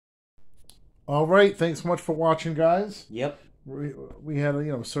All right. Thanks so much for watching, guys. Yep. We had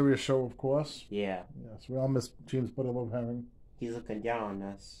a serious show, of course. Yeah. Yes, we all miss James Butterlove Herring. He's looking down on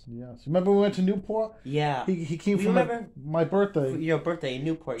us. Yes. Remember we went to Newport? Yeah. He came You for remember? my birthday. Your birthday in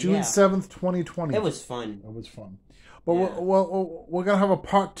Newport. June 7th, 2020. It was fun. It was fun. But Yeah. we're going to have a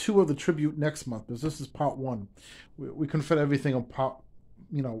part 2 of the tribute next month, because this is part 1. We couldn't fit everything on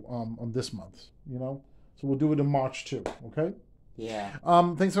on this month, So we'll do it in March too, okay? Yeah.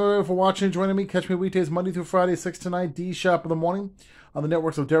 Thanks everybody for watching and joining me. Catch me weekdays Monday through Friday, 6 to 9, D Sharp in the morning, on the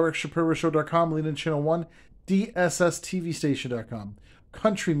networks of DerekShapiroShow.com, Leading Channel 1, DSSTVStation.com,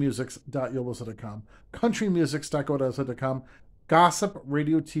 CountryMusics.yolosite.com, CountryMusics.godasite.com,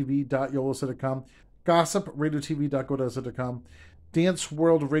 GossipRadioTV.yolosite.com, GossipRadioTV.godasite.com,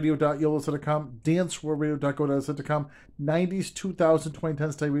 DanceWorldRadio.yolosite.com, DanceWorldRadio.godasite.com, 90s, 2000,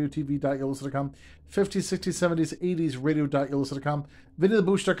 2010 style RadioTV.yolosite.com, 50s, 60s, 70s, 80s Radio.yolosite.com,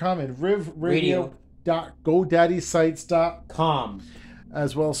 VinnyTheBoosh.com, and RivRadio.GoDaddySites.com,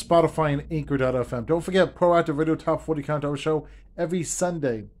 as well as Spotify and Anchor.fm. Don't forget Proactive Radio Top 40 Countdown Show every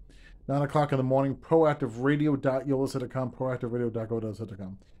Sunday, 9 o'clock in the morning. ProactiveRadio.yolosite.com,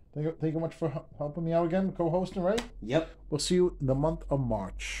 ProactiveRadio.godasite.com. Thank you much for helping me out again, co-hosting, right? Yep. We'll see you in the month of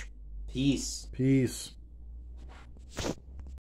March. Peace. Peace.